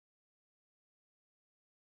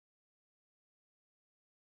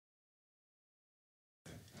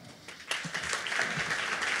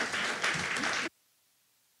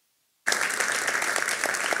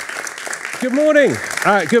Good morning.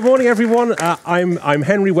 Good morning, everyone. I'm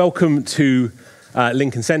Henry. Welcome to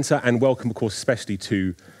Lincoln Centre, and welcome, of course, especially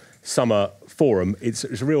to Summer Forum. It's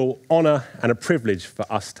a real honour and a privilege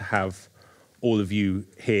for us to have all of you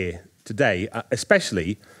here today,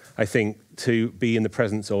 especially, I think, to be in the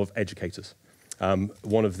presence of educators.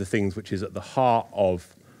 One of the things which is at the heart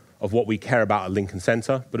of what we care about at Lincoln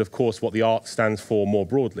Centre, but of course what the arts stands for more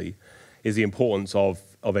broadly, is the importance of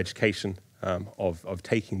education, of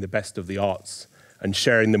taking the best of the arts and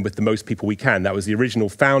sharing them with the most people we can. That was the original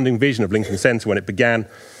founding vision of Lincoln Centre when it began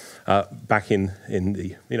back in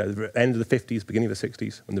the the end of the 50s, beginning of the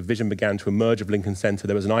 60s, when the vision began to emerge of Lincoln Centre.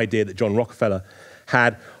 There was an idea that John Rockefeller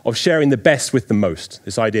had of sharing the best with the most.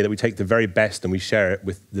 This idea that we take the very best and we share it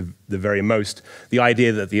with the very most. The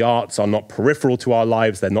idea that the arts are not peripheral to our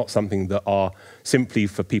lives. They're not something that are simply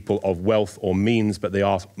for people of wealth or means, but they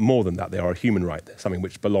are more than that. They are a human right. They're something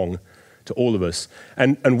which belong to all of us.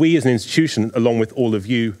 And we as an institution, along with all of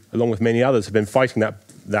you, along with many others, have been fighting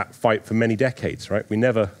that fight for many decades, right? We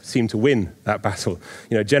never seem to win that battle.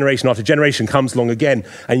 Generation after generation comes along again,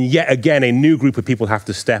 and yet again a new group of people have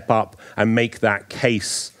to step up and make that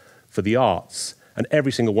case for the arts. And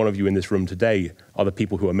every single one of you in this room today are the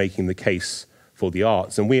people who are making the case for the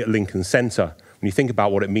arts. And we at Lincoln Centre, when you think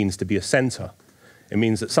about what it means to be a centre, it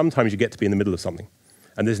means that sometimes you get to be in the middle of something.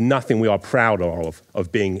 And there's nothing we are prouder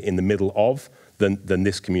of being in the middle of than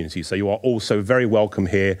this community. So you are also very welcome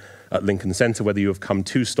here at Lincoln Centre, whether you have come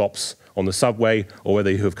 2 stops on the subway or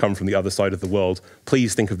whether you have come from the other side of the world.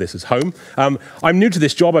 Please think of this as home. I'm new to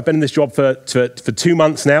this job. I've been in this job for 2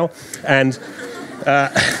 months now. And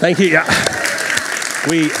thank you. Yeah.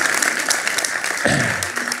 We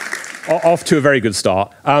off to a very good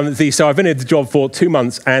start. So I've been in the job for 2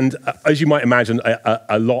 months, and as you might imagine,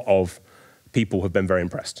 a lot of people have been very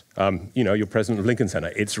impressed. You're president of Lincoln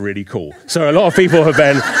Centre. It's really cool. So a lot of people have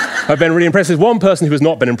been really impressed. There's one person who has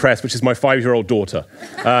not been impressed, which is my 5-year-old daughter,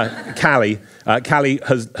 Callie. Callie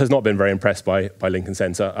has not been very impressed by Lincoln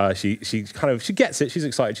Centre. She gets it. She's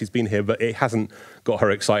excited. She's been here, but it hasn't got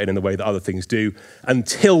her excited in the way that other things do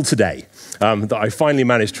until today. That I finally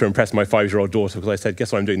managed to impress my 5-year-old daughter because I said,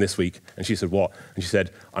 "Guess what I'm doing this week?" And she said, "What?" And she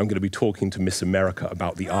said, "I'm going to be talking to Miss America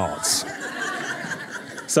about the arts."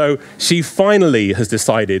 So she finally has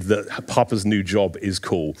decided that Papa's new job is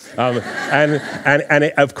cool.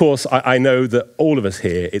 Of course, I know that all of us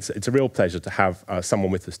here, it's a real pleasure to have someone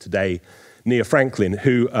with us today, Nia Franklin,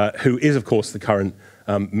 who is, of course, the current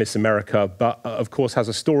Miss America, but, of course, has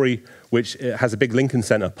a story which has a big Lincoln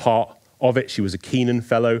Centre part of it. She was a Kenan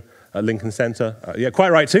Fellow at Lincoln Centre. Yeah,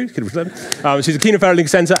 quite right, too. She's a Kenan Fellow at Lincoln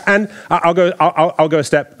Centre, and I'll go a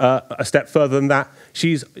step further than that.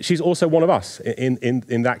 She's also one of us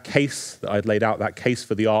in that case that I'd laid out, that case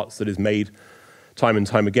for the arts that is made time and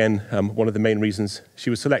time again. One of the main reasons she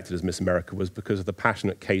was selected as Miss America was because of the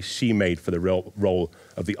passionate case she made for the real role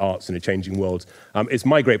of the arts in a changing world. It's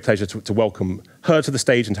my great pleasure to welcome her to the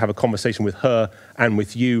stage and to have a conversation with her and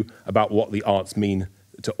with you about what the arts mean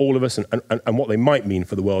to all of us and what they might mean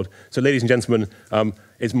for the world. So, ladies and gentlemen,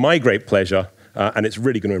 it's my great pleasure, and it's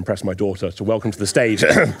really going to impress my daughter, to welcome to the stage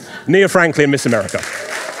Nia Franklin, Miss America.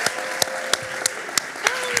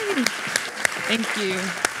 Thank you.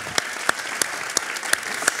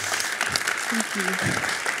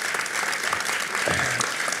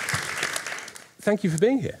 Thank you for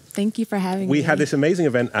being here. Thank you for having me. We had this amazing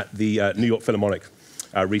event at the New York Philharmonic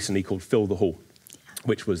recently called Fill the Hall,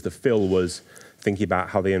 which was thinking about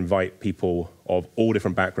how they invite people of all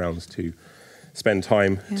different backgrounds to spend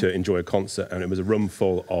time to enjoy a concert. And it was a room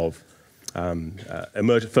full of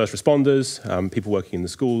emergent first responders, people working in the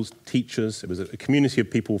schools, teachers. It was a community of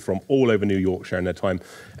people from all over New York sharing their time.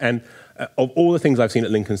 And of all the things I've seen at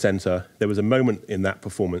Lincoln Centre, there was a moment in that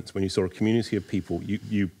performance when you saw a community of people.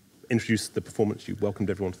 You introduced the performance, you welcomed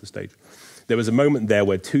everyone to the stage. There was a moment there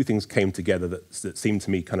where 2 things came together that seemed to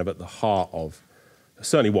me kind of at the heart of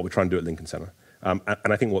certainly what we're trying to do at Lincoln Centre. And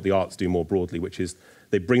I think what the arts do more broadly, which is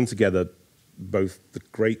they bring together both the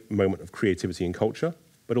great moment of creativity and culture,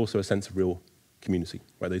 but also a sense of real community,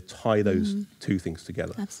 where they tie those 2 things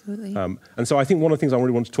together. Absolutely. And so I think one of the things I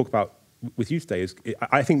really want to talk about with you today is,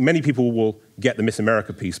 I think many people will get the Miss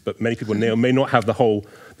America piece, but many people may not have the whole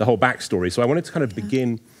backstory. So I wanted to kind of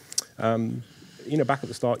begin, back at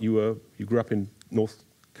the start, you grew up in North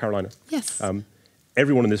Carolina. Yes.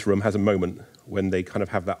 Everyone in this room has a moment when they kind of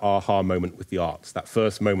have that aha moment with the arts, that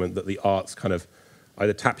first moment that the arts kind of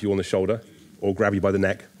either tap you on the shoulder or grab you by the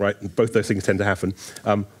neck, right? And both those things tend to happen.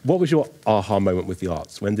 What was your aha moment with the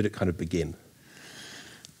arts? When did it kind of begin?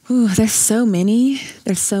 Ooh, there's so many,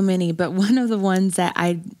 but one of the ones that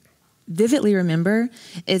I vividly remember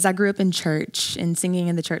is I grew up in church and singing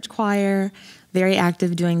in the church choir, very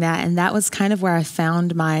active doing that. And that was kind of where I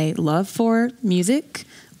found my love for music.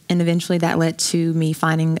 And eventually that led to me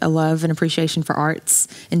finding a love and appreciation for arts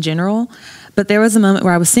in general. But there was a moment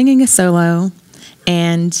where I was singing a solo,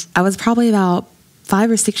 and I was probably about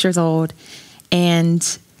 5 or 6 years old.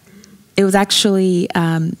 And it was actually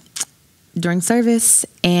during service.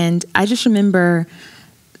 And I just remember,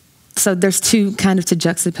 so there's two kind of to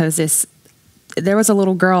juxtapose this. There was a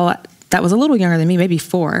little girl that was a little younger than me, maybe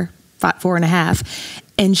 4 and a half.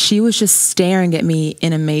 And she was just staring at me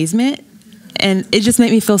in amazement. And it just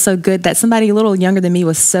made me feel so good that somebody a little younger than me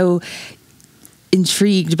was so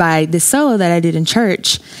intrigued by this solo that I did in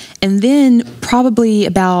church. And then probably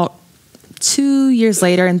about 2 years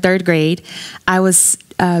later in 3rd grade, I was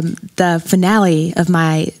the finale of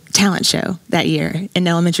my talent show that year in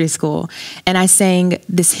elementary school. And I sang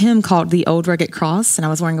this hymn called The Old Rugged Cross, and I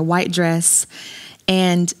was wearing a white dress,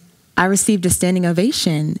 and I received a standing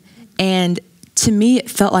ovation. And to me,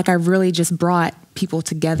 it felt like I really just brought people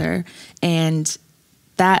together. And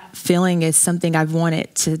that feeling is something I've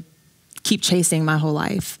wanted to keep chasing my whole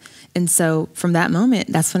life. And so from that moment,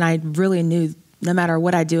 that's when I really knew no matter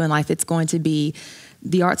what I do in life, it's going to be,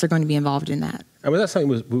 the arts are going to be involved in that. And was that something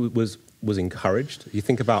was encouraged? You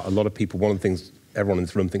think about a lot of people, one of the things everyone in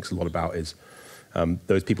this room thinks a lot about is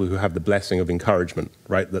those people who have the blessing of encouragement,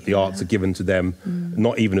 right? That the arts are given to them,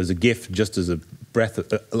 not even as a gift, just as a breath,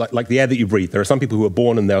 like the air that you breathe. There are some people who are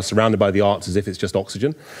born and they're surrounded by the arts as if it's just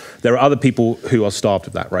oxygen. There are other people who are starved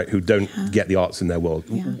of that, right? Who don't get the arts in their world.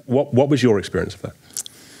 What was your experience of that?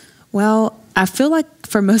 Well, I feel like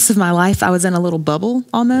for most of my life, I was in a little bubble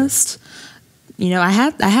almost. You know, I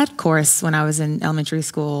had chorus when I was in elementary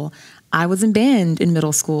school. I was in band in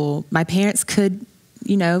middle school. My parents could,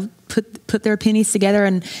 you know, put their pennies together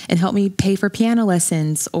and help me pay for piano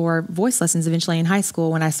lessons or voice lessons eventually in high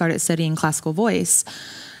school when I started studying classical voice.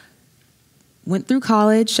 Went through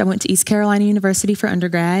college. I went to East Carolina University for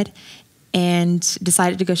undergrad and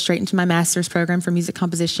decided to go straight into my master's program for music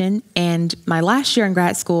composition. And my last year in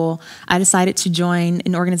grad school, I decided to join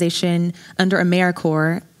an organization under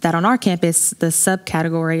AmeriCorps that on our campus, the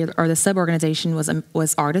subcategory or the sub-organization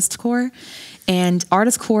was Artist Corps. And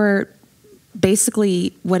Artist Corps,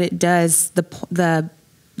 basically what it does, the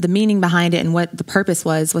meaning behind it and what the purpose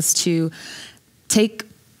was to take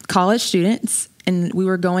college students, and we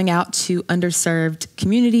were going out to underserved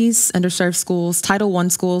communities, underserved schools, Title I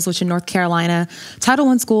schools, which in North Carolina, Title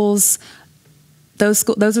I schools, those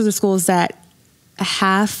are the schools that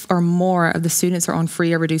half or more of the students are on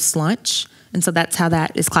free or reduced lunch. And so that's how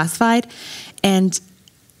that is classified. And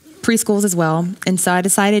preschools as well. And so I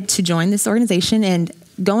decided to join this organization, and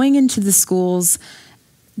going into the schools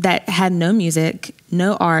that had no music,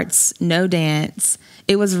 no arts, no dance,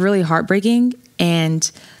 it was really heartbreaking.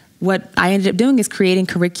 And what I ended up doing is creating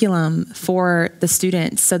curriculum for the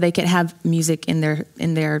students so they could have music in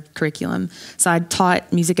their curriculum. So I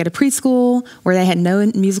taught music at a preschool where they had no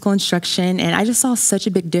musical instruction, and I just saw such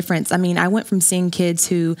a big difference. I mean, I went from seeing kids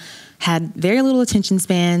who had very little attention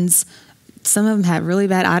spans, some of them had really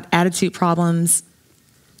bad attitude problems,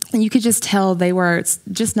 and you could just tell they were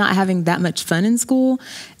just not having that much fun in school.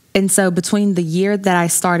 And so between the year that I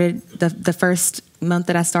started, the first month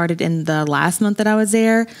that I started and the last month that I was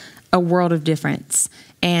there, a world of difference.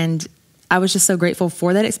 And I was just so grateful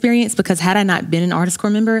for that experience, because had I not been an Artist Corps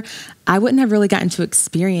member, I wouldn't have really gotten to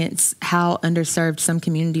experience how underserved some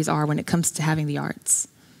communities are when it comes to having the arts.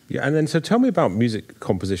 Yeah, and then so tell me about music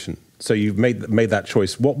composition. So you've made that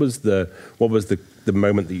choice. What was the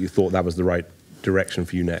moment that you thought that was the right direction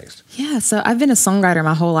for you next? Yeah, so I've been a songwriter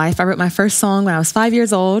my whole life. I wrote my first song when I was 5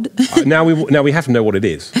 years old. Now we have to know what it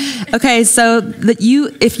is. Okay, so are we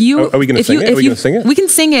going to sing it? Are we going to sing it? We can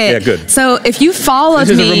sing it. Yeah, good. So if you followed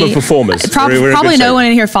me, this is a room of performers. Probably no one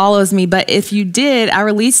in here follows me, but if you did, I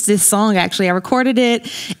released this song. Actually, I recorded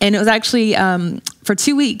it, and it was actually for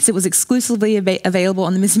 2 weeks. It was exclusively available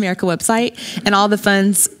on the Miss America website, and all the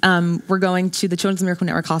funds were going to the Children's Miracle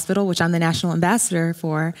Network Hospital, which I'm the national ambassador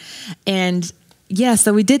for, and. Yeah,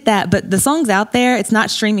 so we did that, but the song's out there. It's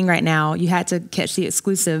not streaming right now. You had to catch the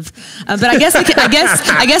exclusive, but I guess we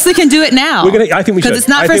can do it now. I think we should. Because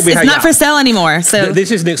it's not for sale anymore. So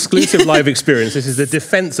this is an exclusive live experience. This is the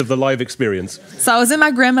defense of the live experience. So I was in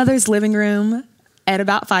my grandmother's living room at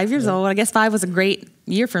about 5 years old. I guess 5 was a great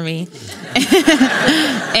year for me.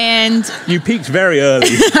 And you peaked very early.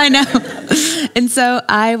 I know. And so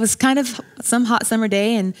I was kind of some hot summer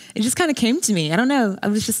day, and it just kind of came to me. I don't know. I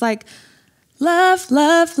was just like, love,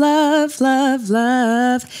 love, love, love,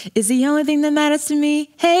 love is the only thing that matters to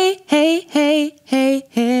me. Hey, hey, hey, hey,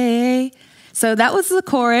 hey. So that was the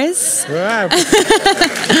chorus. Wow.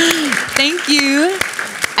 Thank you.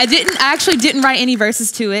 I actually didn't write any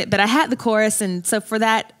verses to it, but I had the chorus, and so for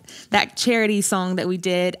that charity song that we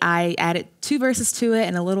did, I added 2 verses to it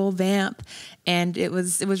and a little vamp, and it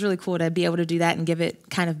was really cool to be able to do that and give it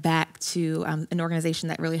kind of back to an organization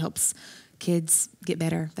that really helps kids get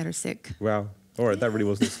better that are sick. Wow. All right, that really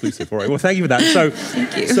wasn't exclusive. All right, well, thank you for that. So,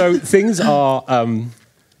 Thank you. So things are,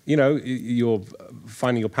 you're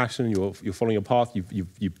finding your passion, you're following your path.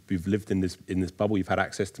 You've lived in this bubble. You've had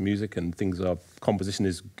access to music, and composition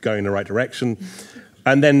is going in the right direction.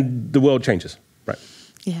 And then the world changes, right?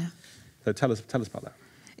 Yeah. So tell us about that.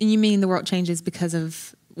 And you mean the world changes because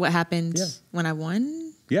of what happened when I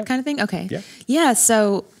won? Yeah. Kind of thing? Okay. Yeah. Yeah,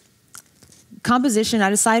 so composition, I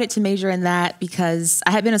decided to major in that because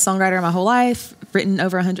I had been a songwriter my whole life, written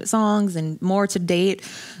over 100 songs and more to date,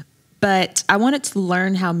 but I wanted to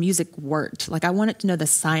learn how music worked. Like, I wanted to know the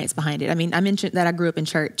science behind it. I mean, I mentioned that I grew up in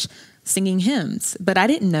church singing hymns, but I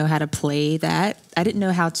didn't know how to play that. I didn't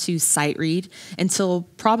know how to sight read until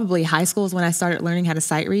probably high school is when I started learning how to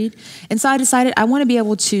sight read. And so I decided I want to be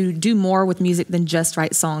able to do more with music than just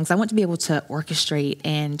write songs. I want to be able to orchestrate,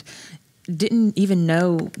 and didn't even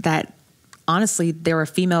know that honestly, there were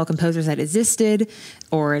female composers that existed,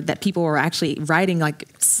 or that people were actually writing like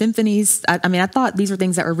symphonies. I mean, I thought these were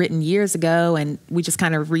things that were written years ago, and we just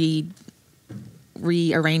kind of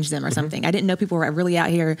rearranged them or something. I didn't know people were really out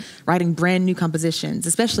here writing brand new compositions,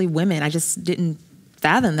 especially women. I just didn't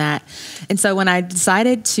fathom that. And so when I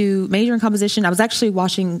decided to major in composition, I was actually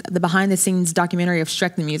watching the behind the scenes documentary of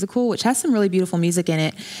Shrek the Musical, which has some really beautiful music in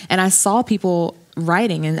it. And I saw people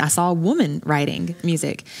writing, and I saw a woman writing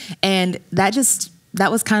music. And that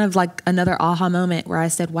was kind of like another aha moment where I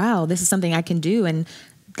said, wow, this is something I can do. And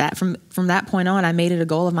that from that point on, I made it a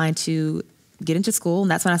goal of mine to get into school. And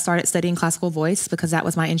that's when I started studying classical voice, because that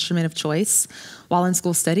was my instrument of choice while in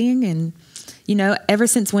school studying. And, ever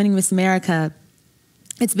since winning Miss America,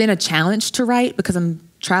 it's been a challenge to write because I'm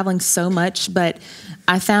traveling so much, but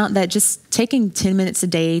I found that just taking 10 minutes a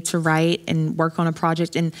day to write and work on a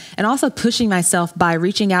project, and also pushing myself by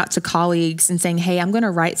reaching out to colleagues and saying, hey, I'm going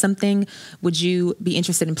to write something. Would you be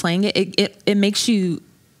interested in playing it? It makes you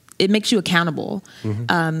accountable.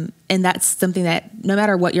 Mm-hmm. And that's something that no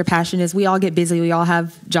matter what your passion is, we all get busy. We all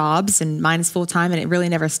have jobs, and mine is full time, and it really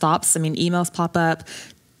never stops. I mean, emails pop up,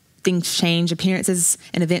 things change, appearances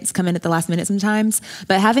and events come in at the last minute sometimes,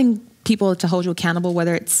 but having people to hold you accountable,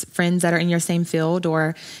 whether it's friends that are in your same field,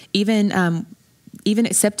 or even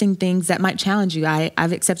accepting things that might challenge you.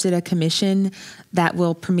 I've accepted a commission that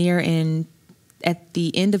will premiere at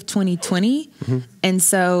the end of 2020. Mm-hmm. And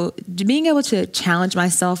so being able to challenge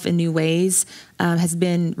myself in new ways has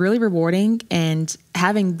been really rewarding. And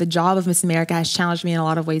having the job of Miss America has challenged me in a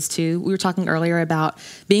lot of ways too. We were talking earlier about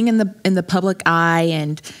being in the public eye,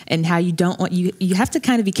 and how you have to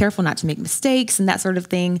kind of be careful not to make mistakes and that sort of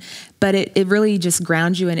thing. But it really just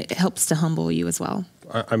grounds you, and it helps to humble you as well.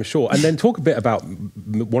 I'm sure. And then talk a bit about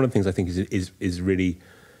one of the things I think is really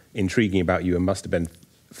intriguing about you, and must have been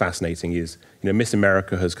fascinating, is Miss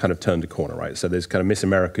America has kind of turned a corner, right? So there's kind of Miss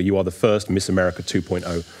America, you are the first Miss America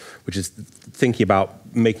 2.0, which is thinking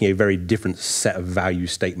about making a very different set of value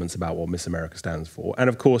statements about what Miss America stands for. And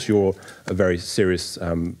of course, you're a very serious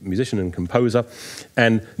musician and composer.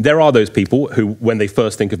 And there are those people who, when they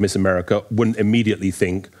first think of Miss America, wouldn't immediately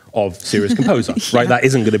think of serious composer, right? That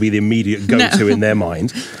isn't going to be the immediate go-to in their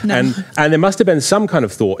mind. No. And there must have been some kind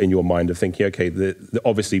of thought in your mind of thinking, okay,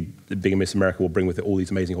 obviously being a Miss America will bring with it all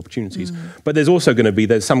these amazing opportunities, but there's also going to be,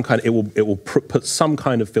 it will put some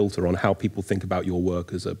kind of filter on how people think about your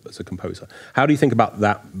work as a composer. How do you think about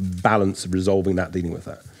that balance, resolving that, dealing with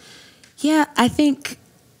that? Yeah, I think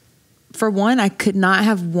for one, I could not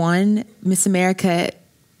have won Miss America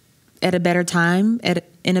at a better time,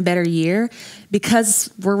 in a better year,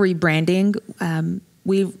 because we're rebranding.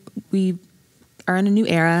 We are in a new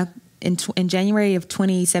era. In January of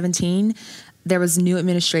 2017, there was new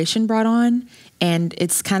administration brought on, and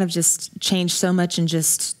it's kind of just changed so much in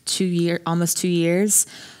just almost 2 years.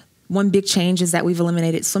 One big change is that we've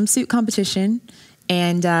eliminated swimsuit competition,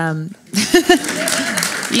 and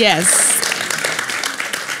yes.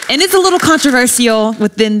 And it's a little controversial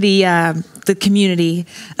within the community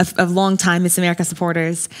of longtime Miss America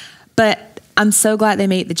supporters. But I'm so glad they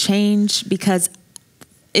made the change, because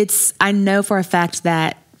I know for a fact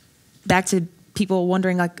that, back to people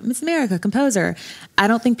wondering, like, Miss America, composer, I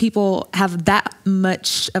don't think people have that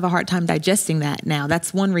much of a hard time digesting that now.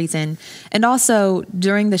 That's one reason. And also,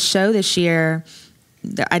 during the show this year,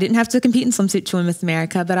 I didn't have to compete in swimsuit to win Miss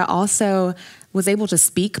America, but I also was able to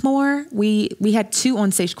speak more. We had 2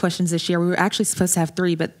 on-stage questions this year. We were actually supposed to have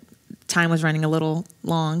 3, but time was running a little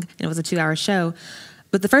long, and it was a 2-hour show.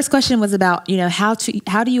 But the first question was about, how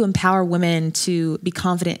do you empower women to be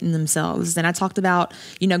confident in themselves? And I talked about,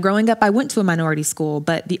 growing up, I went to a minority school,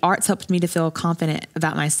 but the arts helped me to feel confident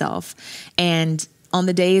about myself. And on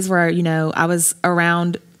the days where, I was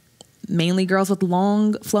around mainly girls with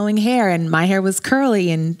long flowing hair and my hair was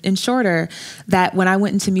curly and shorter, that when I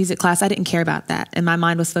went into music class, I didn't care about that. And my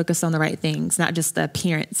mind was focused on the right things, not just the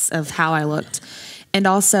appearance of how I looked. And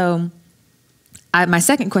also, my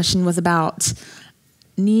second question was about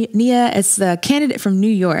Nia, as the candidate from New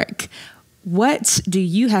York, what do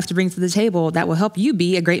you have to bring to the table that will help you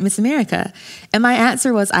be a great Miss America? And my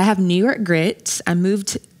answer was, I have New York grit. I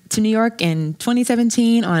moved to New York in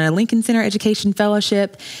 2017 on a Lincoln Center Education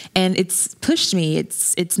Fellowship, and it's pushed me.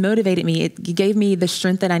 It's motivated me. It gave me the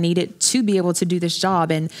strength that I needed to be able to do this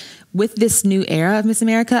job. And with this new era of Miss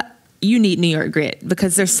America, you need New York grit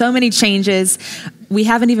because there's so many changes. We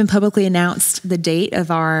haven't even publicly announced the date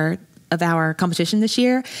of our competition this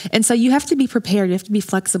year. And so you have to be prepared, you have to be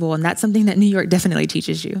flexible, and that's something that New York definitely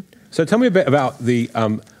teaches you. So tell me a bit about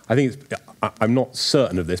I'm not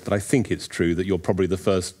certain of this, but I think it's true that you're probably the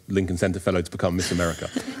first Lincoln Center Fellow to become Miss America.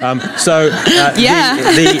 I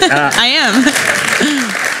am.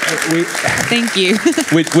 Thank you.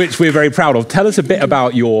 which we're very proud of. Tell us a bit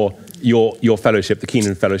about your fellowship, the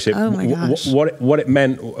Kenan Fellowship. Oh my gosh. What it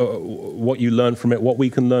meant, what you learned from it, what we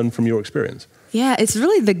can learn from your experience. Yeah, it's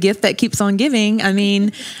really the gift that keeps on giving. I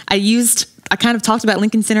mean, I kind of talked about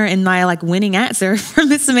Lincoln Center in my winning answer for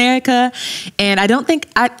Miss America. And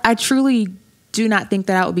I truly do not think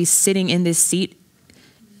that I would be sitting in this seat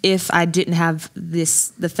if I didn't have the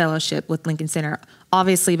fellowship with Lincoln Center.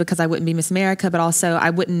 Obviously, because I wouldn't be Miss America, but also I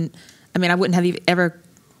wouldn't have ever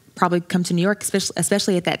probably come to New York,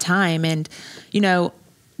 especially at that time. And,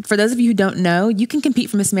 for those of you who don't know, you can compete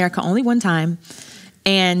for Miss America only one time.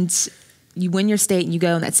 And you win your state and you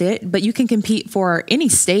go and that's it. But you can compete for any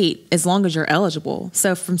state as long as you're eligible.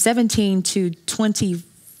 So from 17 to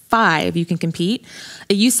 25, you can compete.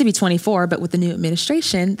 It used to be 24, but with the new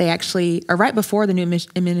administration, right before the new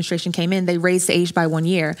administration came in, they raised the age by 1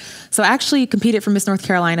 year. So I actually competed for Miss North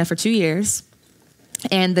Carolina for 2 years.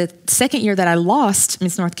 And the second year that I lost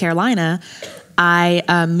Miss North Carolina, I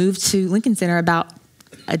moved to Lincoln Center about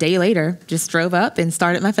a day later, just drove up and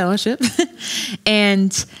started my fellowship.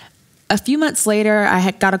 And a few months later, I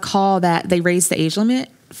had got a call that they raised the age limit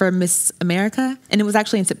for Miss America, and it was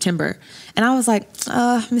actually in September. And I was like,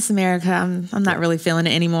 Miss America, I'm not really feeling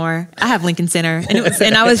it anymore. I have Lincoln Center,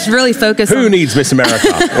 and I was really focused. Who needs Miss America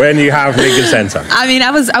when you have Lincoln Center? I mean,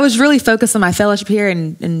 I was really focused on my fellowship here,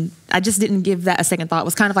 and I just didn't give that a second thought. It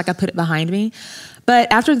was kind of like I put it behind me.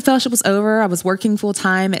 But after the fellowship was over, I was working full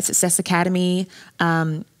time at Success Academy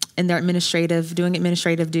in their doing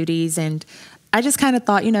administrative duties, and I just kind of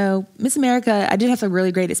thought, Miss America, I did have a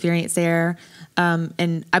really great experience there.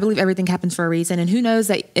 And I believe everything happens for a reason. And who knows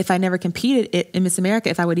that if I never competed in Miss America,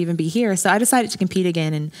 if I would even be here. So I decided to compete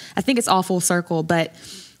again. And I think it's all full circle. But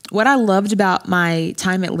what I loved about my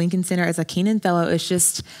time at Lincoln Center as a Kenan Fellow is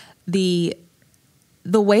just the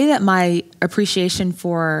way that my appreciation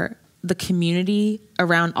for the community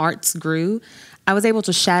around arts grew. I was able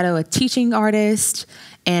to shadow a teaching artist,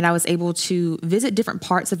 and I was able to visit different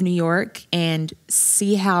parts of New York and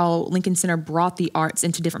see how Lincoln Center brought the arts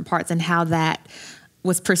into different parts and how that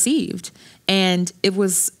was perceived. And it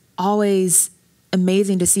was always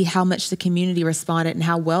amazing to see how much the community responded and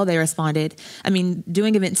how well they responded. I mean,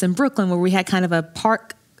 doing events in Brooklyn where we had kind of a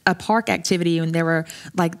park activity, and there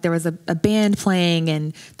was a band playing,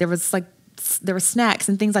 and there were snacks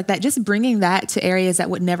and things like that. Just bringing that to areas that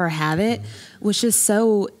would never have it was just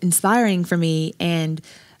so inspiring for me. And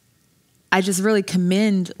I just really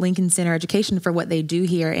commend Lincoln Center Education for what they do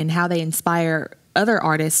here and how they inspire other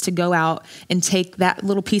artists to go out and take that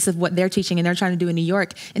little piece of what they're teaching and they're trying to do in New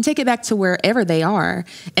York and take it back to wherever they are.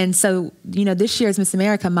 And so, this year's Miss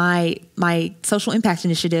America, my social impact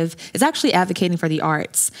initiative is actually advocating for the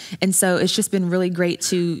arts. And so it's just been really great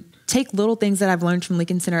to take little things that I've learned from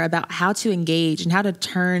Lincoln Center about how to engage and how to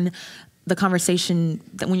turn the conversation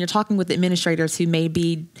that when you're talking with administrators who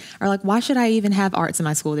are like, why should I even have arts in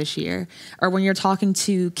my school this year? Or when you're talking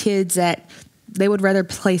to kids that they would rather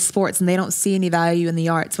play sports and they don't see any value in the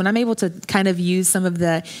arts. When I'm able to kind of use some of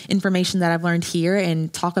the information that I've learned here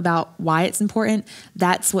and talk about why it's important,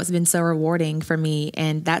 that's what's been so rewarding for me.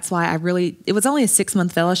 And that's why it was only a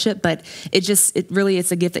 6-month fellowship, but it's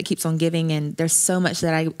a gift that keeps on giving. And there's so much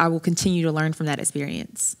that I will continue to learn from that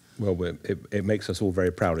experience. Well, it makes us all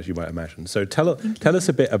very proud, as you might imagine. So tell us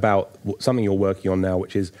a bit about something you're working on now,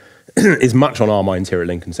 which is much on our minds here at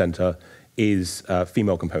Lincoln Center, is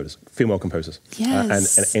female composers.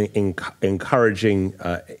 Yes. And encouraging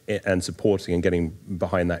and supporting and getting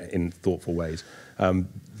behind that in thoughtful ways.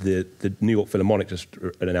 The New York Philharmonic just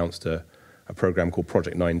announced a program called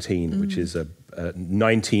Project 19, which is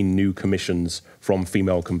 19 new commissions from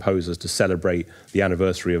female composers to celebrate the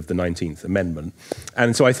anniversary of the 19th Amendment.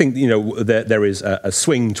 And so I think, you know, there is a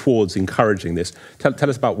swing towards encouraging this. Tell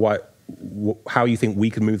us about how you think we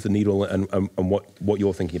can move the needle and what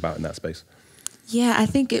you're thinking about in that space. Yeah, I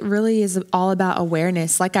think it really is all about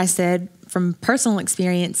awareness. Like I said, from personal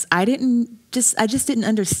experience, I just didn't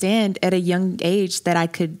understand at a young age that I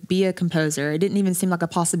could be a composer. It didn't even seem like a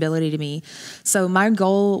possibility to me. So my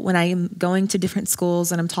goal when I am going to different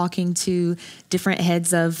schools and I'm talking to different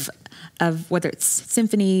heads of whether it's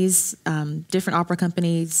symphonies, different opera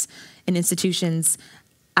companies and institutions,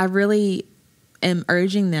 I really am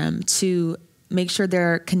urging them to make sure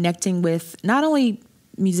they're connecting with not only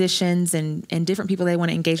musicians and different people they want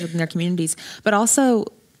to engage with in their communities, but also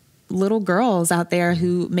little girls out there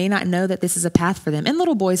who may not know that this is a path for them, and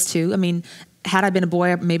little boys too. I mean, had I been a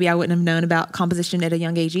boy, maybe I wouldn't have known about composition at a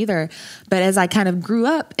young age either. But as I kind of grew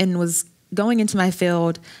up and was going into my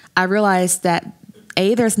field, I realized that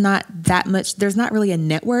there's not really a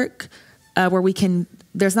network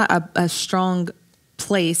there's not a strong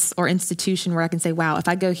place or institution where I can say, wow, if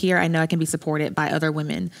I go here, I know I can be supported by other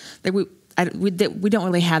women. We don't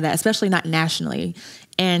really have that, especially not nationally.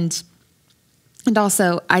 And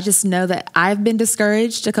also, I just know that I've been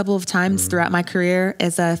discouraged a couple of times throughout my career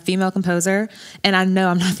as a female composer, and I know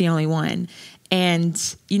I'm not the only one.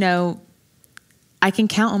 And, you know, I can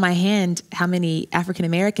count on my hand how many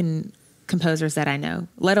African-American composers that I know,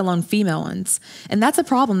 let alone female ones. And that's a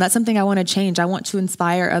problem. That's something I want to change. I want to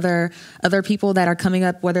inspire other people that are coming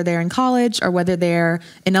up, whether they're in college or whether they're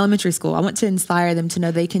in elementary school. I want to inspire them to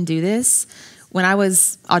know they can do this. When I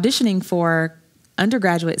was auditioning for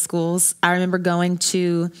undergraduate schools, I remember going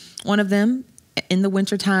to one of them in the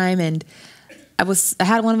wintertime, and I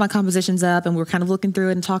had one of my compositions up, and we were kind of looking through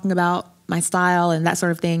it and talking about my style and that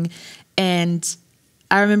sort of thing. And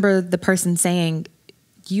I remember the person saying,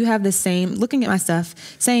 looking at my stuff,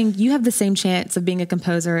 saying, you have the same chance of being a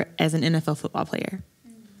composer as an NFL football player.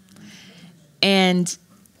 And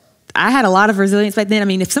I had a lot of resilience back then. I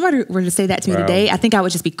mean, if somebody were to say that to me today, I think I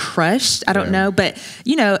would just be crushed. I don't know. But,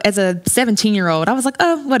 you know, as a 17-year-old, I was like,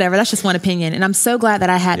 oh, whatever. That's just one opinion. And I'm so glad that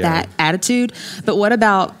I had that attitude. But what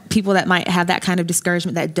about people that might have that kind of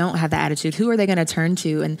discouragement that don't have that attitude? Who are they going to turn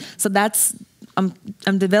to? And so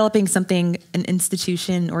I'm developing something, an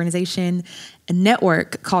institution, organization, a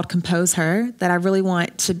network called Compose Her that I really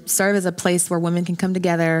want to serve as a place where women can come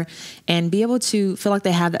together and be able to feel like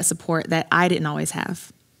they have that support that I didn't always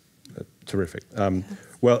have. Terrific.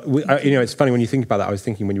 Well, you know, it's funny when you think about that. I was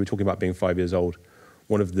thinking when you were talking about being 5 years old,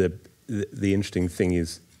 one of the interesting thing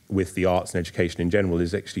is with the arts and education in general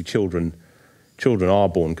is actually children are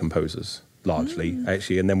born composers largely,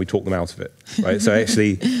 actually, and then we talk them out of it, right? So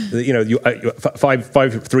actually, you know,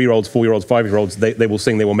 3-year-olds, 4-year-olds, 5-year-olds, they will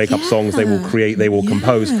sing, they will make up songs, they will create, they will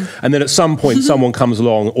compose, and then at some point someone comes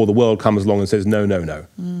along or the world comes along and says, no.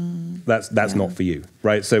 That's not for you,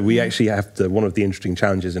 right? So we actually have to, one of the interesting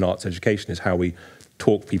challenges in arts education is how we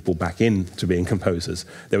talk people back into being composers.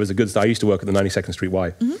 There was a good start. I used to work at the 92nd Street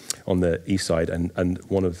Y on the east side, and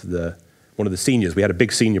one of the seniors, we had a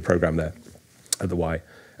big senior program there at the Y,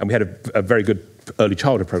 and we had a very good early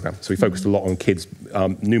childhood program. So we focused a lot on kids,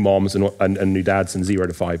 new moms and new dads, and 0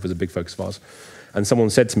 to 5 was a big focus of ours. And someone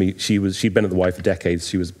said to me, she'd been at the Y for decades,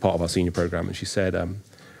 she was part of our senior program, and she said,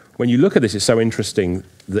 when you look at this, it's so interesting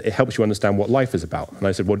that it helps you understand what life is about. And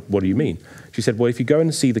I said, what do you mean? She said, well, if you go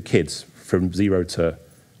and see the kids from 0 to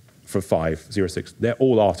 6, they're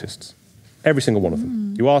all artists. Every single one of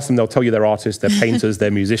them. You ask them, they'll tell you they're artists, they're painters,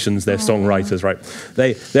 they're musicians, they're songwriters, right?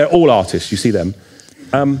 They're all artists, you see them.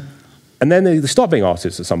 And then they stop being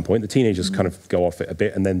artists at some point. The teenagers kind of go off it a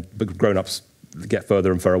bit, and then the grown-ups get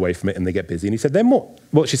further and further away from it, and they get busy. And he said, then what?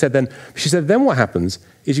 Well, she said, then what happens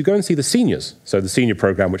is you go and see the seniors. So the senior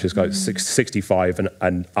program, which is like 65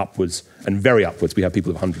 and upwards, and very upwards. We have people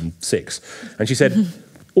of 106. And she said,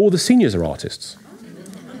 all the seniors are artists.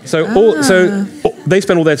 So they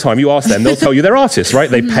spend all their time. You ask them, they'll tell you they're artists, right?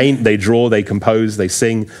 They paint, they draw, they compose, they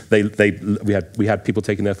sing. We had people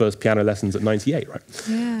taking their first piano lessons at 98, right?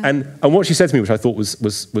 Yeah. And what she said to me, which I thought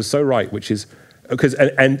was so right, which is because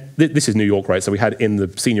this is New York, right? So we had in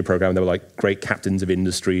the senior program, there were like great captains of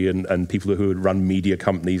industry and people who had run media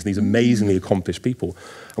companies, and these amazingly accomplished people.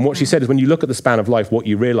 And what she said is, when you look at the span of life, what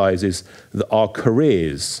you realize is that our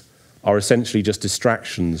careers are essentially just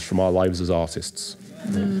distractions from our lives as artists.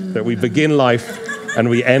 That we begin life and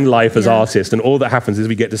we end life as artists, and all that happens is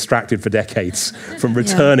we get distracted for decades from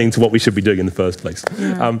returning to what we should be doing in the first place.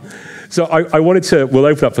 So I wanted to, we'll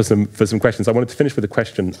open up for some questions. I wanted to finish with a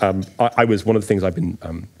question. I was, one of the things I've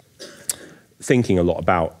been thinking a lot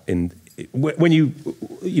about when you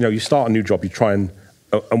start a new job, you try and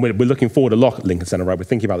we're looking forward a lot at Lincoln Center, right? We're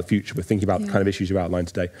thinking about the future. We're thinking about the kind of issues you outlined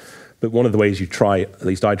today. But one of the ways you try, at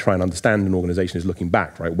least I try and understand an organization is looking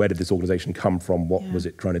back, right? Where did this organization come from? What was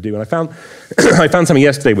it trying to do? And I found I found something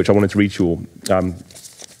yesterday which I wanted to read to you all,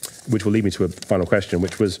 which will lead me to a final question,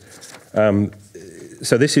 which was,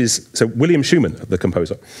 so William Schumann, the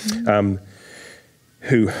composer,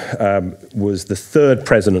 who was the third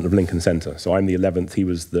president of Lincoln Center. So I'm the 11th, he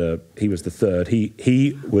was the third.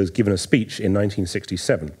 He was given a speech in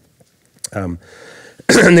 1967.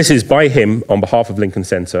 And this is by him on behalf of Lincoln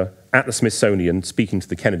Center at the Smithsonian speaking to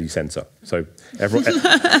the Kennedy Center. So everyone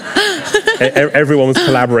was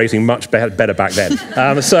collaborating much better back then.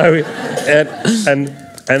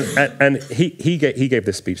 And he gave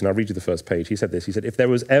this speech, and I'll read you the first page. He said this, he said, "If there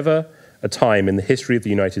was ever a time in the history of the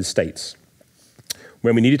United States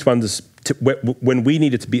when we needed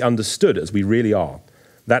to be understood as we really are,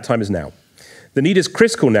 that time is now. The need is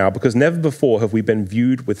critical now because never before have we been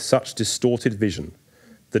viewed with such distorted vision.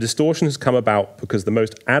 The distortion has come about because the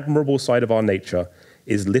most admirable side of our nature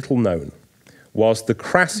is little known, whilst the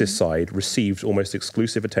crassest side receives almost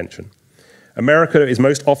exclusive attention. America is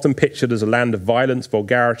most often pictured as a land of violence,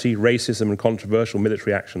 vulgarity, racism, and controversial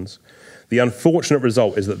military actions. The unfortunate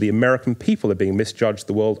result is that the American people are being misjudged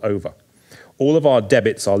the world over. All of our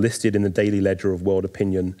debits are listed in the daily ledger of world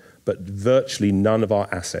opinion, but virtually none of our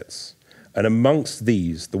assets. And amongst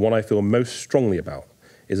these, the one I feel most strongly about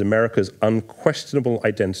is America's unquestionable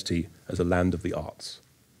identity as a land of the arts."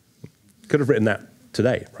 Could have written that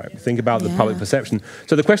today, right? Think about the public perception.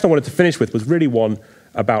 So the question I wanted to finish with was really one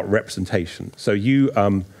about representation. So you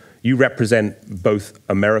represent both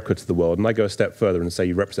America to the world, and I go a step further and say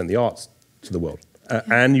you represent the arts to the world.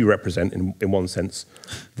 And you represent, in one sense,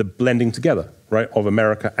 the blending together, right, of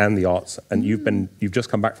America and the arts. And you've just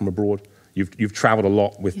come back from abroad. You've traveled a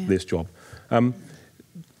lot with this job. What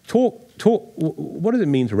does it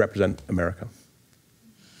mean to represent America?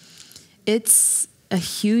 It's a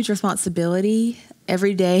huge responsibility.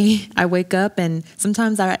 Every day I wake up and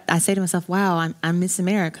sometimes I say to myself, wow, I'm Miss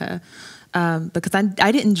America. Because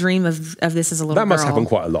I didn't dream of this as a little girl. That must happen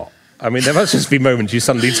quite a lot. I mean, there must just be moments you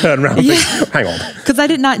suddenly turn around and think, hang on. Because I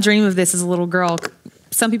did not dream of this as a little girl.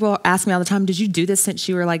 Some people ask me all the time, did you do this since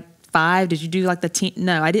you were like 5? Did you do like the teen?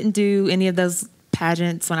 No, I didn't do any of those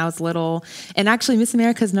pageants when I was little. And actually, Miss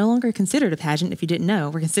America is no longer considered a pageant, if you didn't know.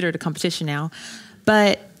 We're considered a competition now.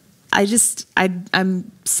 But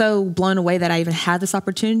I'm so blown away that I even had this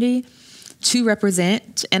opportunity to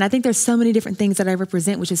represent. And I think there's so many different things that I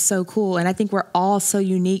represent, which is so cool. And I think we're all so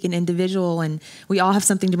unique and individual, and we all have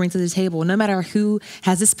something to bring to the table, no matter who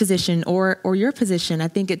has this position or your position. I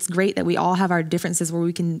think it's great that we all have our differences where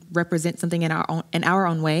we can represent something in our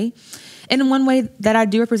own way. And one way that I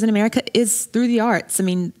do represent America is through the arts. I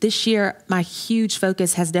mean, this year, my huge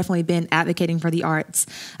focus has definitely been advocating for the arts.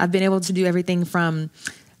 I've been able to do everything from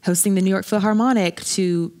hosting the New York Philharmonic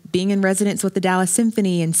to being in residence with the Dallas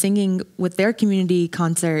Symphony and singing with their community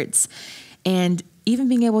concerts, and even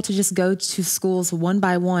being able to just go to schools one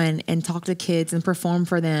by one and talk to kids and perform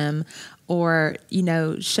for them, or,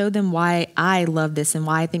 show them why I love this and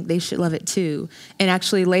why I think they should love it too. And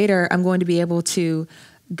actually later, I'm going to be able to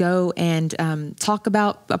go and talk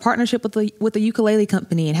about a partnership with the ukulele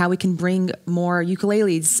company and how we can bring more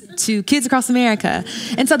ukuleles to kids across America.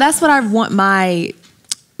 And so that's what I want my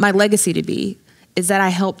legacy to be, is that I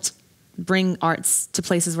helped bring arts to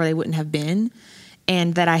places where they wouldn't have been,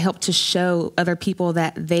 and that I helped to show other people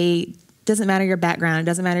that doesn't matter your background, it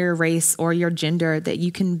doesn't matter your race or your gender, that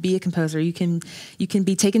you can be a composer, you can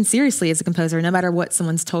be taken seriously as a composer, no matter what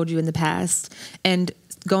someone's told you in the past. And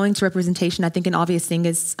going to representation, I think an obvious thing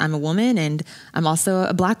is I'm a woman and I'm also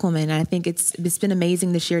a Black woman. And I think it's been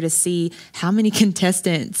amazing this year to see how many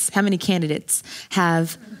candidates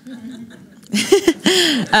have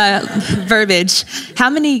verbiage. How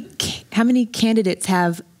many candidates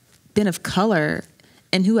have been of color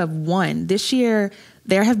and who have won? This year,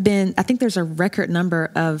 I think there's a record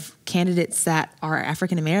number of candidates that are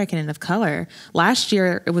African American and of color. Last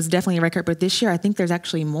year, it was definitely a record, but this year, I think there's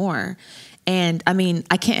actually more. And I mean,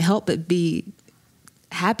 I can't help but be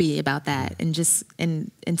happy about that, and just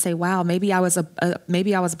and say, wow, maybe I was a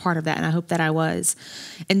part of that, and I hope that I was.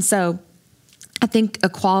 And so I think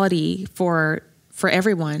equality for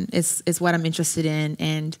everyone is what I'm interested in,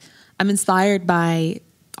 and I'm inspired by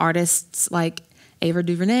artists like Ava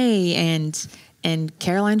DuVernay and and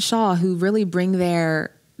Caroline Shaw, who really bring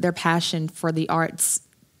their passion for the arts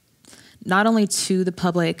not only to the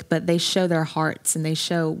public, but they show their hearts and they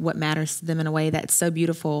show what matters to them in a way that's so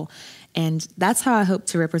beautiful. And that's how I hope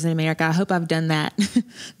to represent America. I hope I've done that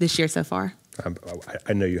this year so far.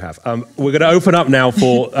 I know you have. We're going to open up now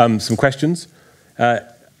for some questions. Does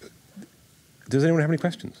anyone have any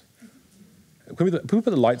questions? Can we put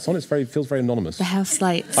the lights on? It feels very anonymous. The house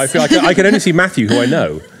lights. I feel like I can only see Matthew, who I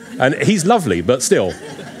know, and he's lovely, but still.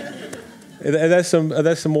 Are there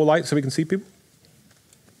some more lights so we can see people?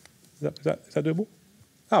 Is that doable?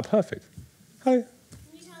 Ah, perfect. Hi. Can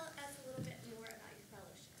you tell us a little bit more about your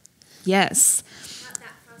fellowship? Yes.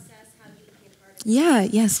 That process, how you became part of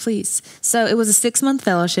it? Yes, please. So it was a 6-month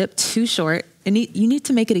fellowship, too short, and you need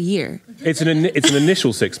to make it a year. It's an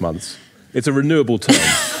initial 6 months. It's a renewable term.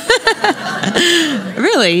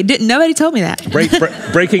 Really? Nobody told me that.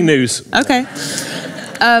 Breaking news. Okay.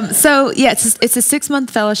 It's a 6-month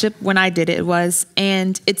fellowship when I did it was,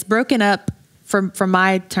 and it's broken up from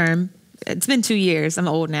my term. It's been 2 years. I'm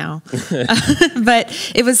old now. But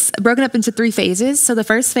it was broken up into 3 phases. So the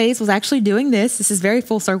first phase was actually doing this. This is very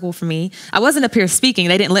full circle for me. I wasn't up here speaking.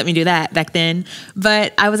 They didn't let me do that back then.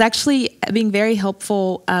 But I was actually being very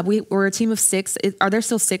helpful. We were a team of 6. Are there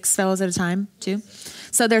still 6 fellows at a time, too?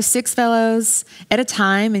 So there's 6 fellows at a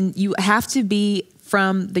time, and you have to be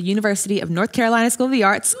from the University of North Carolina School of the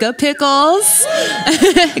Arts. Go Pickles!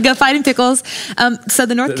 Go Fighting Pickles. So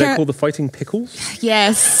the North They're called the Fighting Pickles?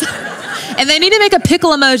 Yes. And they need to make a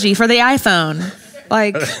pickle emoji for the iPhone.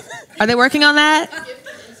 Like, are they working on that?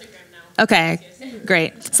 Okay,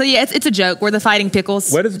 great. So yeah, it's a joke. We're the Fighting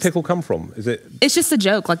Pickles. Where does the pickle come from? Is it? It's just a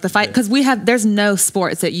joke, like the fight, because there's no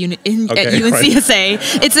sports at UNCSA.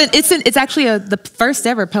 Right. It's actually the first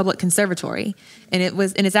ever public conservatory, and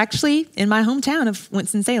it's actually in my hometown of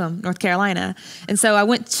Winston-Salem, North Carolina. And so I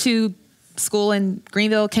went to school in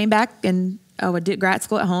Greenville, came back, and I did grad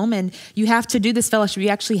school at home. And you have to do this fellowship. You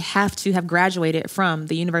actually have to have graduated from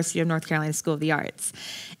the University of North Carolina School of the Arts,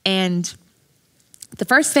 and the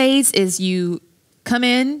first phase is you come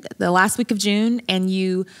in the last week of June and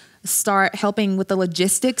you start helping with the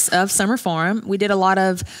logistics of Summer Forum. We did a lot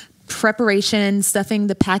of preparation, stuffing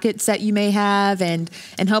the packets that you may have, and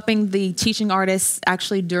helping the teaching artists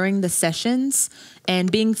actually during the sessions and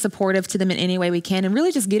being supportive to them in any way we can, and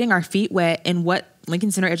really just getting our feet wet in what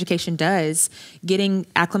Lincoln Center Education does, getting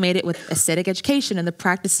acclimated with aesthetic education and the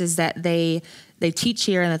practices that they teach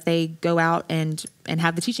here, and that they go out and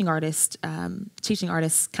have the teaching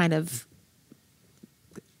artists kind of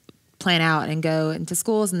plan out and go into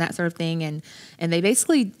schools and that sort of thing. And they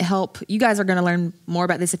basically help. You guys are going to learn more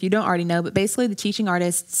about this if you don't already know, but basically the teaching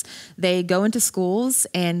artists, they go into schools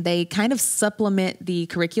and they kind of supplement the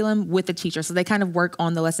curriculum with the teacher. So they kind of work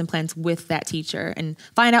on the lesson plans with that teacher and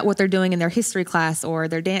find out what they're doing in their history class or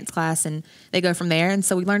their dance class, and they go from there. And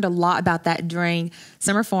so we learned a lot about that during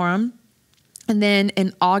Summer Forum. And then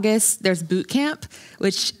in August, there's boot camp,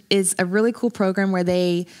 which is a really cool program where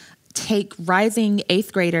they take rising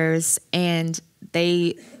 8th graders and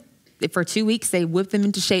for 2 weeks, they whip them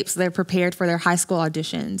into shape so they're prepared for their high school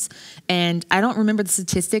auditions. And I don't remember the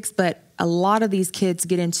statistics, but a lot of these kids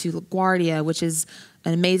get into LaGuardia, which is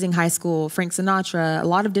an amazing high school, Frank Sinatra, a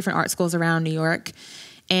lot of different art schools around New York.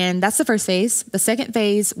 And that's the first phase. The second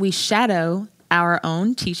phase, we shadow our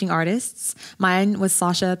own teaching artists. Mine was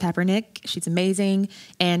Sasha Papernick. She's amazing.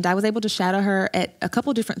 And I was able to shadow her at a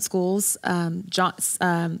couple different schools,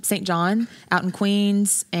 St. John out in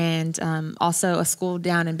Queens, and also a school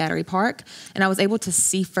down in Battery Park. And I was able to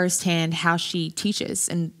see firsthand how she teaches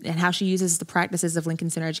and how she uses the practices of Lincoln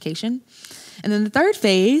Center Education. And then the third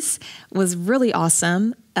phase was really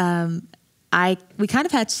awesome. We kind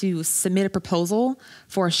of had to submit a proposal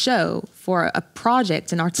for a show, for a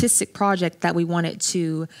project, an artistic project that we wanted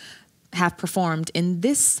to have performed in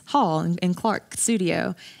this hall in Clark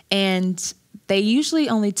Studio. And they usually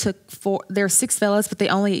only took 4, there are 6 fellows, but they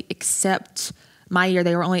only accept, my year,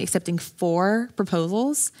 they were only accepting 4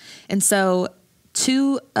 proposals. And so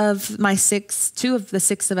 2 of the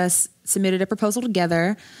 6 of us submitted a proposal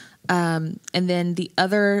together. And then the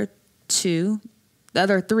other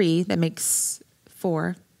 3, that makes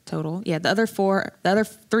 4 total. Yeah, the other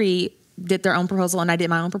 3 did their own proposal, and I did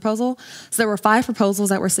my own proposal. So there were 5 proposals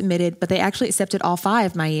that were submitted, but they actually accepted all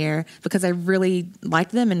 5 my year because I really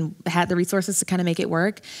liked them and had the resources to kind of make it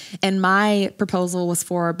work. And my proposal was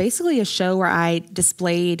for basically a show where I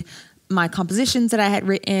displayed my compositions that I had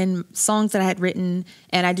written, songs that I had written,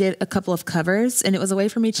 and I did a couple of covers. And it was a way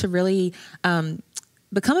for me to really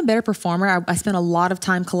become a better performer. I spent a lot of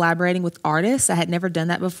time collaborating with artists. I had never done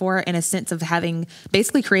that before, in a sense of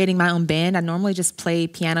basically creating my own band. I normally just play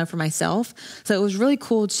piano for myself. So it was really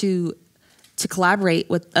cool to collaborate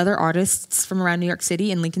with other artists from around New York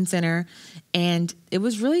City and Lincoln Center. And it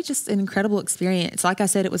was really just an incredible experience. Like I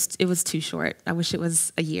said, it was too short. I wish it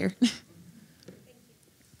was a year.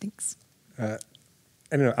 Thanks.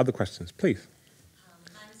 Any other questions, please?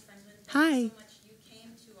 Hi, Ms. Franklin. Hi. Thank you so much. You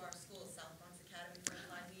came to our school, South Bronx Academy, for a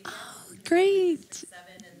 5 weekend. Oh, great. 7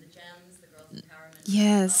 and the GEMS, the Girls Empowerment.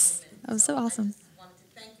 Yes. Movement. That was so awesome. I just wanted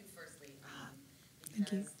to thank you firstly.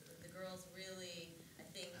 Thank you. Because the girls really, I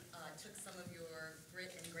think, took some of your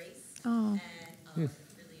grit and grace. Oh. And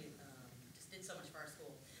really just did so much for our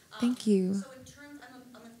school. Thank you. So in terms,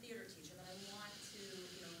 I'm a theater teacher, but I want to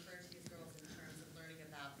encourage these girls in terms of learning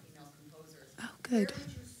about female composers. Oh, good. Where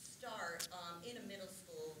would you start in a middle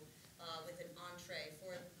school with an entree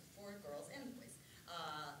for girls and boys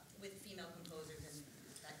with female composers and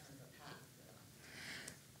that kind of a path?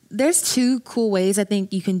 There's two cool ways I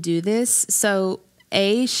think you can do this. So,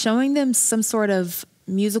 showing them some sort of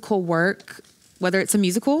musical work, whether it's a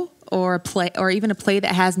musical or a play, or even a play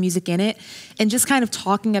that has music in it, and just kind of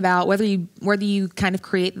talking about whether you kind of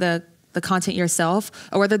create the content yourself,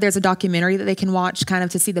 or whether there's a documentary that they can watch kind of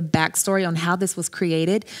to see the backstory on how this was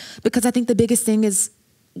created. Because I think the biggest thing is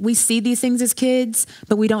we see these things as kids,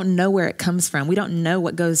 but we don't know where it comes from. We don't know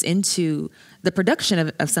what goes into the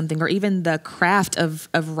production of something, or even the craft of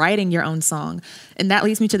writing your own song. And that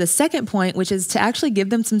leads me to the second point, which is to actually give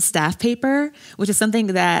them some staff paper, which is something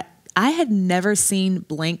that I had never seen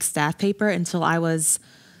blank staff paper until I was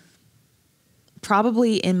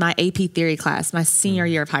probably in my AP theory class, my senior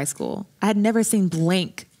year of high school. I had never seen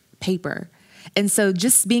blank paper. And so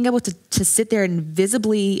just being able to sit there and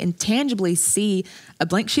visibly and tangibly see a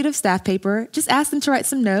blank sheet of staff paper, just ask them to write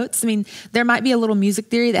some notes. I mean, there might be a little music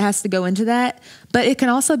theory that has to go into that, but it can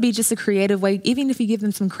also be just a creative way, even if you give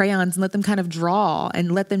them some crayons and let them kind of draw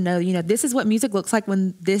and let them know, this is what music looks like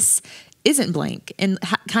when this isn't blank, and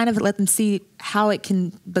kind of let them see how it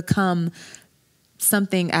can become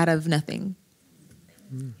something out of nothing.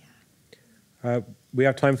 We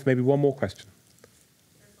have time for maybe one more question.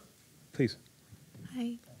 Please.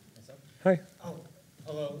 Hi. Hi. Oh,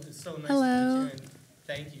 hello. It's so nice Hello. to meet you, and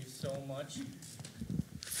thank you so much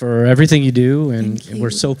for everything you do, and Thank we're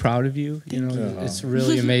you. so proud of you. It's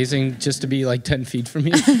really amazing just to be like 10 feet from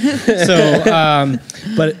you.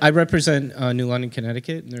 But I represent New London,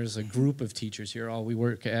 Connecticut, and there's a group of teachers here. We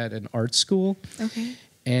work at an art school, Okay.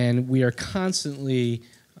 and we are constantly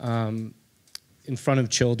in front of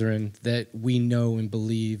children that we know and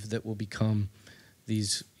believe that will become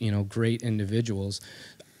these, great individuals.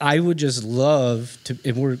 I would just love to,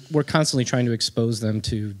 and we're constantly trying to expose them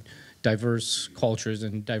to diverse cultures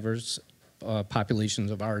and diverse populations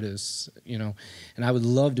of artists, and I would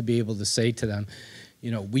love to be able to say to them,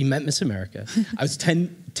 we met Miss America. I was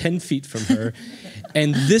 10 feet from her,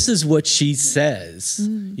 and this is what she says.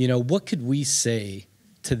 What could we say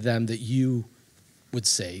to them that you would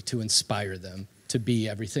say to inspire them to be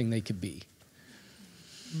everything they could be?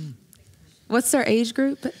 What's their age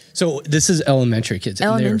group? So this is elementary kids,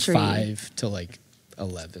 Elementary. and they're 5 to like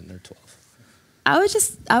 11 or 12. I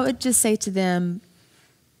would just say to them,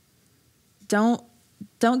 don't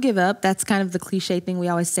give up. That's kind of the cliche thing we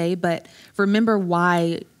always say, but remember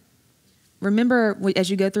why. Remember as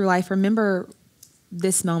you go through life, remember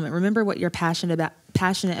this moment. Remember what you're passionate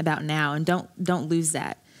about now, and don't lose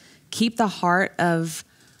that. Keep the heart of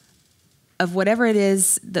whatever it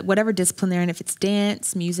is, that whatever discipline they're in, if it's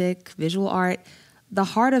dance, music, visual art, the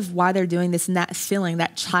heart of why they're doing this and that feeling,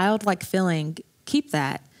 that childlike feeling, keep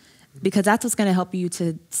that, because that's what's going to help you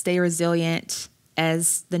to stay resilient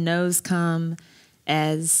as the no's come,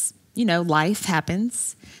 as life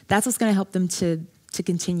happens. That's what's going to help them to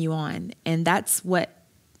continue on, and that's what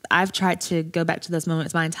I've tried to go back to those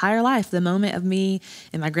moments my entire life. The moment of me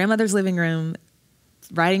in my grandmother's living room,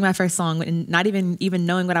 writing my first song and not even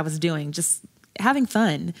knowing what I was doing, just having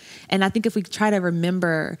fun. And I think if we try to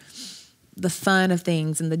remember the fun of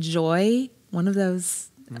things and the joy, one of those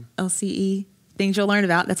LCE things you'll learn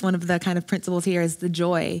about, that's one of the kind of principles here, is the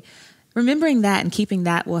joy. Remembering that and keeping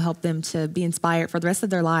that will help them to be inspired for the rest of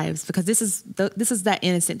their lives, because this is that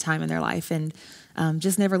innocent time in their life, and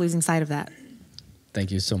just never losing sight of that.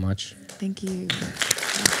 Thank you so much. Thank you.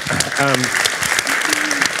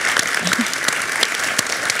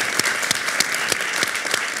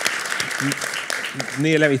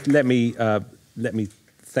 Nia, let me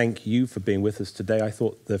thank you for being with us today. I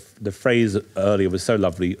thought the phrase earlier was so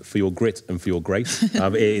lovely, for your grit and for your grace.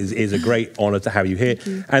 It is a great honour to have you here.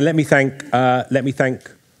 And let me thank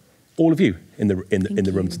all of you in the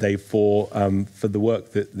room you. today for the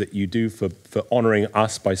work that you do, for honouring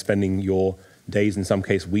us by spending your days, in some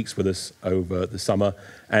case weeks, with us over the summer,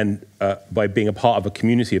 and by being a part of a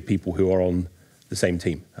community of people who are on the same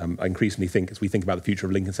team. I increasingly think, as we think about the future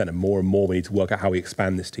of Lincoln Center, more and more we need to work out how we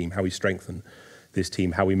expand this team, how we strengthen this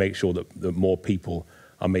team, how we make sure that more people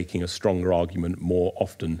are making a stronger argument more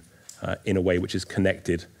often in a way which is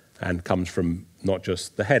connected and comes from not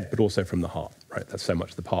just the head, but also from the heart, right? That's so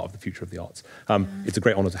much the part of the future of the arts. It's a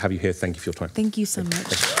great honor to have you here. Thank you for your time. Thank you so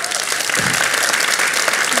much.